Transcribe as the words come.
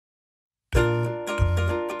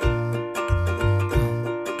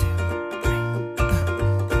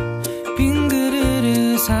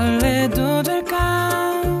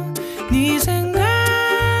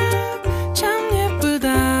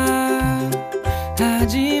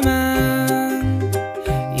아프지만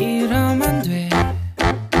이러면 돼.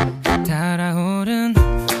 달아오른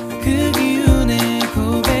그 기운에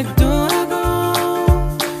고백도 하고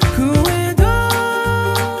후회도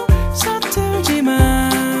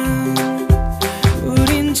서툴지만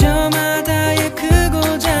우린 저마다의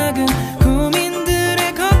크고 작은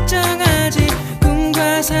고민들에 걱정하지.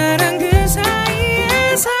 꿈과 사랑 그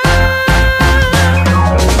사이에서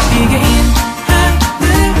이게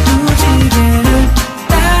하늘 무지개를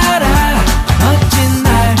따라 멋진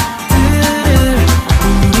날들을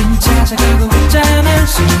우린 찾아가고 있자면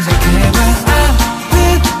시작해봐.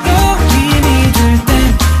 앞으로 힘이 들 땐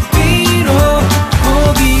뒤로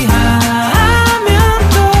포기하면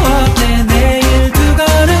또 어때. 내일 두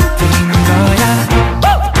걸음 뛰는 거야.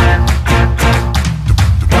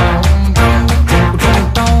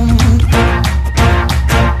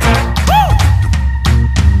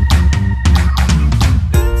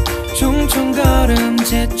 종종 걸음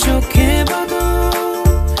재촉해봐도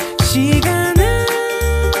시간은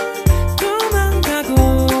도망가고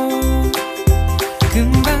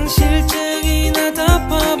금방 실증이나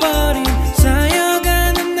덮어버린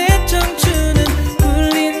쌓여가는 내 청춘은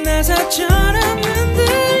불린 나사처럼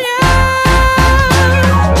흔들려.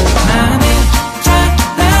 맘에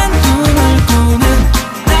작은 꿈을 꾸는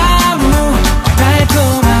나무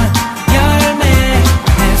달콤한 열매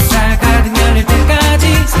햇살 가득 열릴 때까지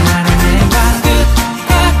사랑해봐.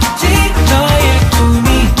 끝까지 너의 꿈이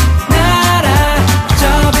날아 저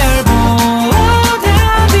별보다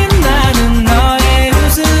빛나는 너의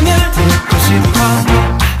웃음을 듣고 싶어.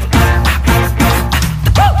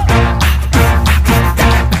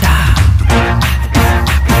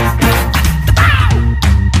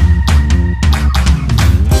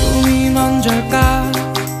 꿈이 먼저일까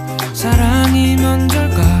사랑이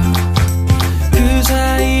먼저일까 그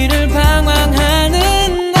사이를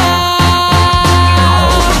방황하는 나.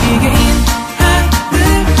 이게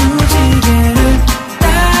하늘 무지개를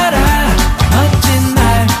따라 멋진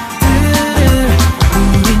날들을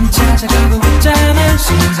우린 찾아가고 있자면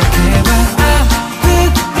시작해봐.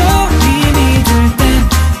 앞으로 힘이 들 땐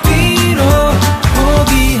뒤로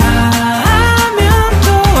포기하면 또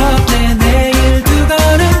어때. 내일 두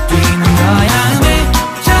걸음 뛰는 거야.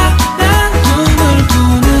 매장난 꿈을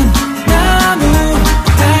꾸는 나무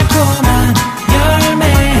달콤한 열매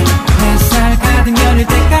햇살 가득 열릴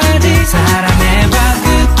때까지 사랑해봐.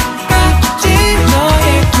 끝까지 너의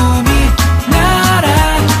꿈이 날아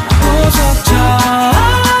보석처럼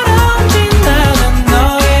빛나는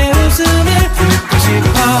너의 웃음을 듣고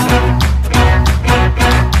싶어.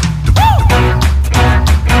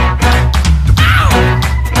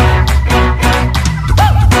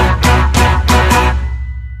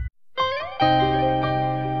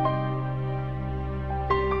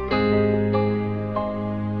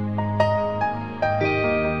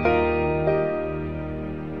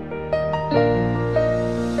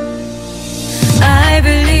 I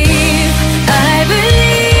believe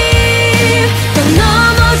또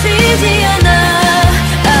넘어지지 않아.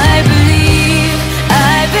 I believe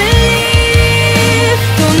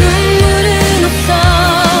또 눈물은 없어.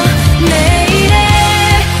 내일의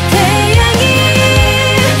태양이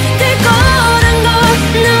될 거란 걸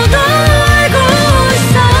너도 알고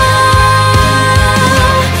있어.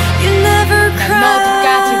 You never cry.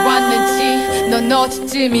 너도까지 왔는지 넌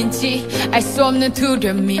어디쯤인지 알 수 없는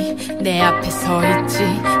두려움이 내 앞에 서 있지.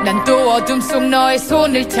 난 또 어둠 속 너의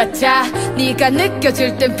손을 찾아. 네가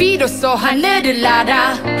느껴질 땐 비로소 하늘을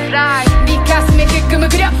날아. 네 가슴에 그 꿈을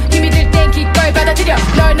그려. 힘이 들 땐 기꺼이 받아들여.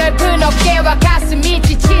 널 넓은 어깨와 가슴이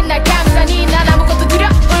지친 날 감싸니 난 아무것도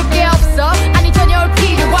두려울 게 없어. 아니 전혀 올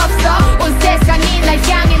필요 없어. 온 세상이 날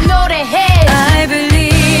향해 노래해. I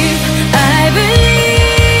believe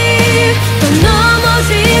또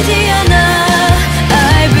넘어지지 않아.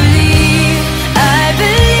 I believe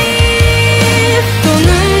또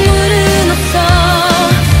눈물은 없어.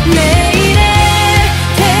 내일의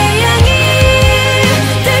태양이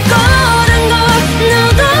될 거란 걸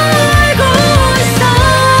너도 알고 있어.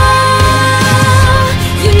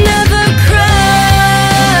 You never cry.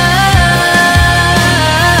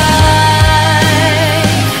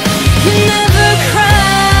 You never cry.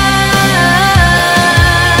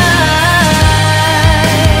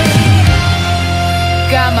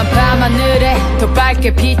 까만 밤하늘에 더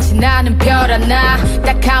밝게 빛이 나는 별 하나.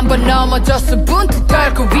 딱 한 번 넘어져서 문득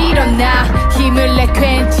떨고 일어나. 힘을 내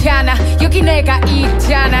괜찮아. 여기 내가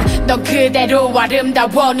있잖아. 넌 그대로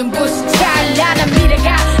아름다워. 눈부신 찬란한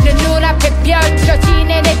미래가 내 눈앞에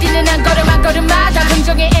펼쳐지네. 내 뛰는 한 걸음 한 걸음마다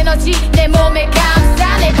긍정의 에너지 내 몸에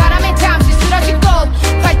감싸. 내 바람에 잠시 쓰러진 꽃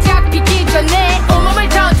활짝 피기 전에 온몸을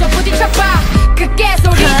던져 부딪혀봐. 그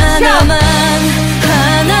깨소리 하나만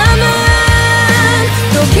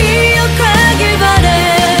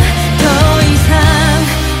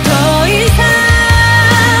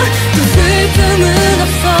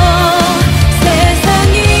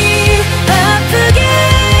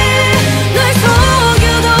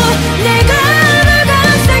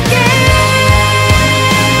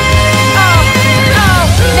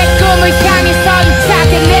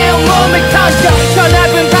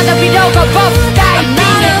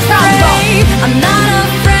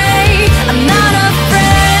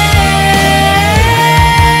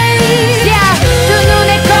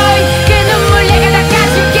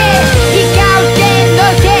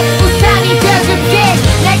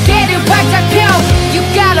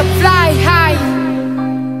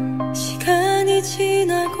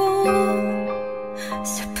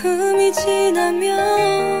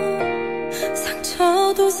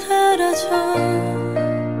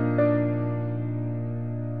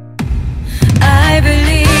I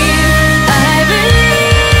believe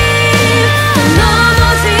또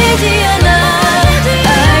넘어지지 않아.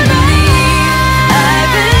 I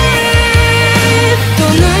believe 또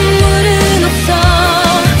눈물은 없어.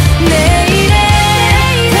 내일의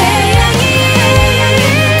태양이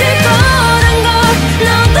뜰 거란 걸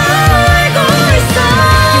너도 알고 있어.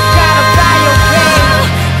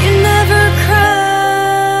 You never cry.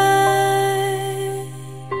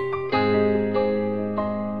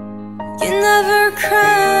 You never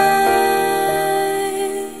cry.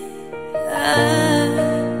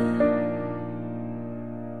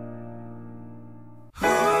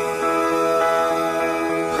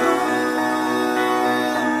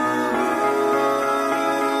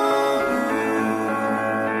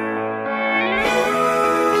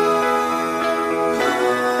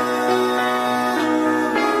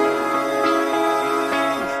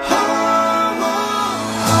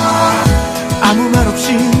 아무 말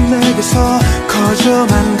없이 내게서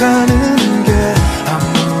커져만 가는 게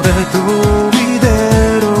아무래도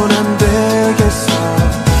이대로는 안 되겠어.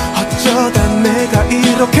 어쩌다 내가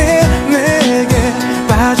이렇게 내게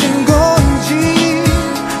빠진 건지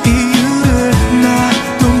이유를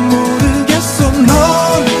나도 모르겠어. 넌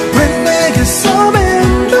왜 내게서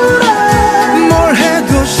맴돌아. 뭘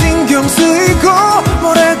해도 신경 쓰이고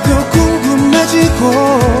뭘 해도 궁금해지고.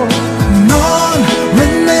 넌 왜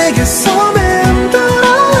내게서 맴돌아.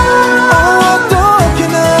 어떻게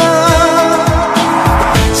나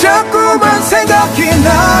자꾸만 생각이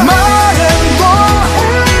나. 말해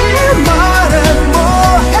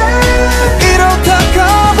뭐해 이러다가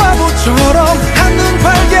바보처럼 한눈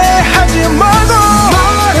팔게 하지 말고.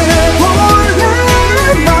 말해볼래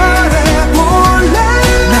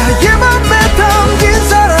나의 맘에 담긴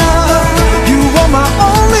사람. You are my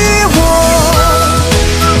only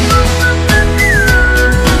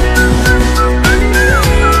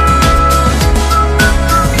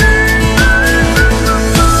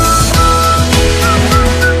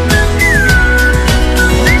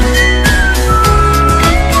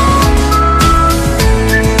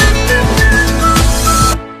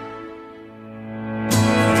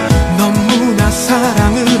너무나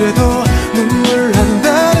사랑을 해도 눈물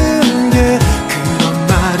난다는 게 그런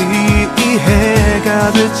말이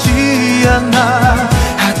이해가 되지 않아.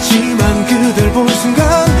 하지만 그댈 본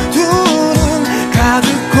순간 두 눈 가득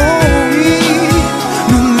고이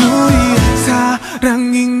눈물이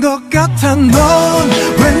사랑인 것 같아. 넌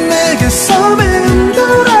왜 내게서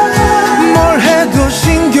맴돌아. 뭘 해도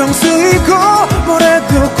신경 쓰이고 뭘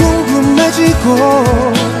해도 궁금해지고.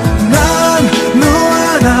 난 너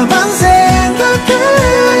하나만 생각해.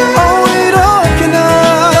 이렇게 나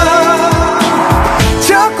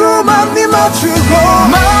자꾸만 네 맞추고.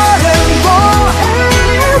 말해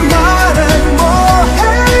뭐해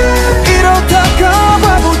이러다가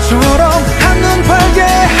바보처럼 한눈 팔게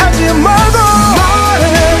하지 말고.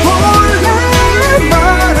 말해볼래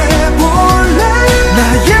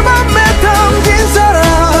나의 맘에 담긴 사람.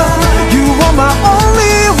 You are my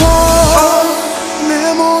only one. 내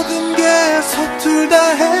모든 게 서툴다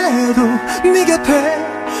해도 네 곁에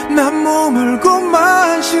난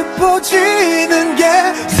머물고만 싶어지는 게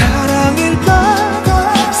사랑일 거야.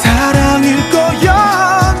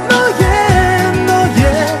 너의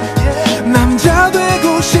남자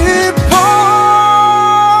되고 싶어.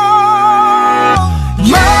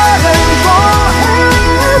 말해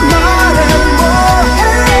뭐해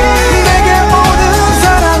내게 오는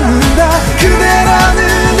사랑은 다 그대라는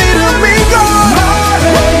이름이고.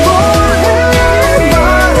 말해볼래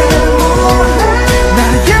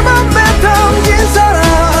나의 맘에 담긴 사람.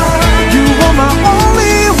 You are my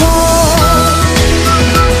only one.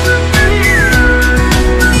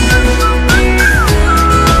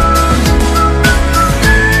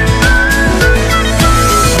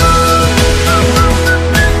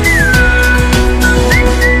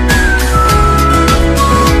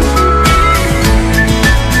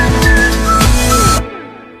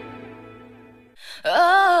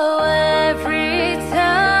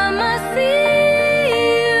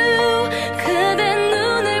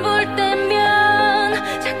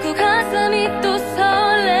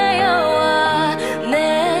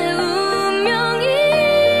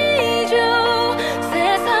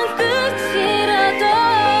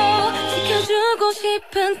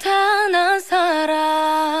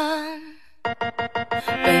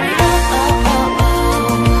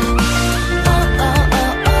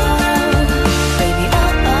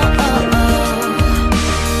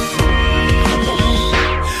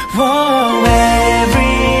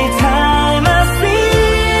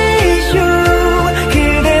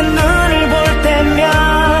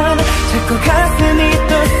 가슴이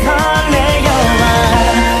또 설레어와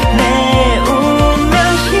내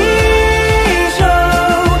운명이죠.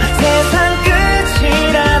 세상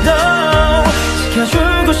끝이라도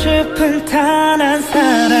지켜주고 싶은 단 한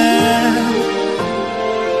사람.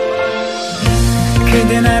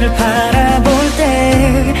 그대 나를 바라볼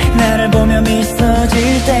때 나를 보며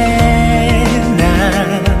미소질 때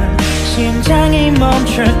난 심장이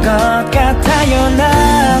멈출 것 같아요.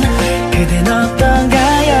 난 그대 너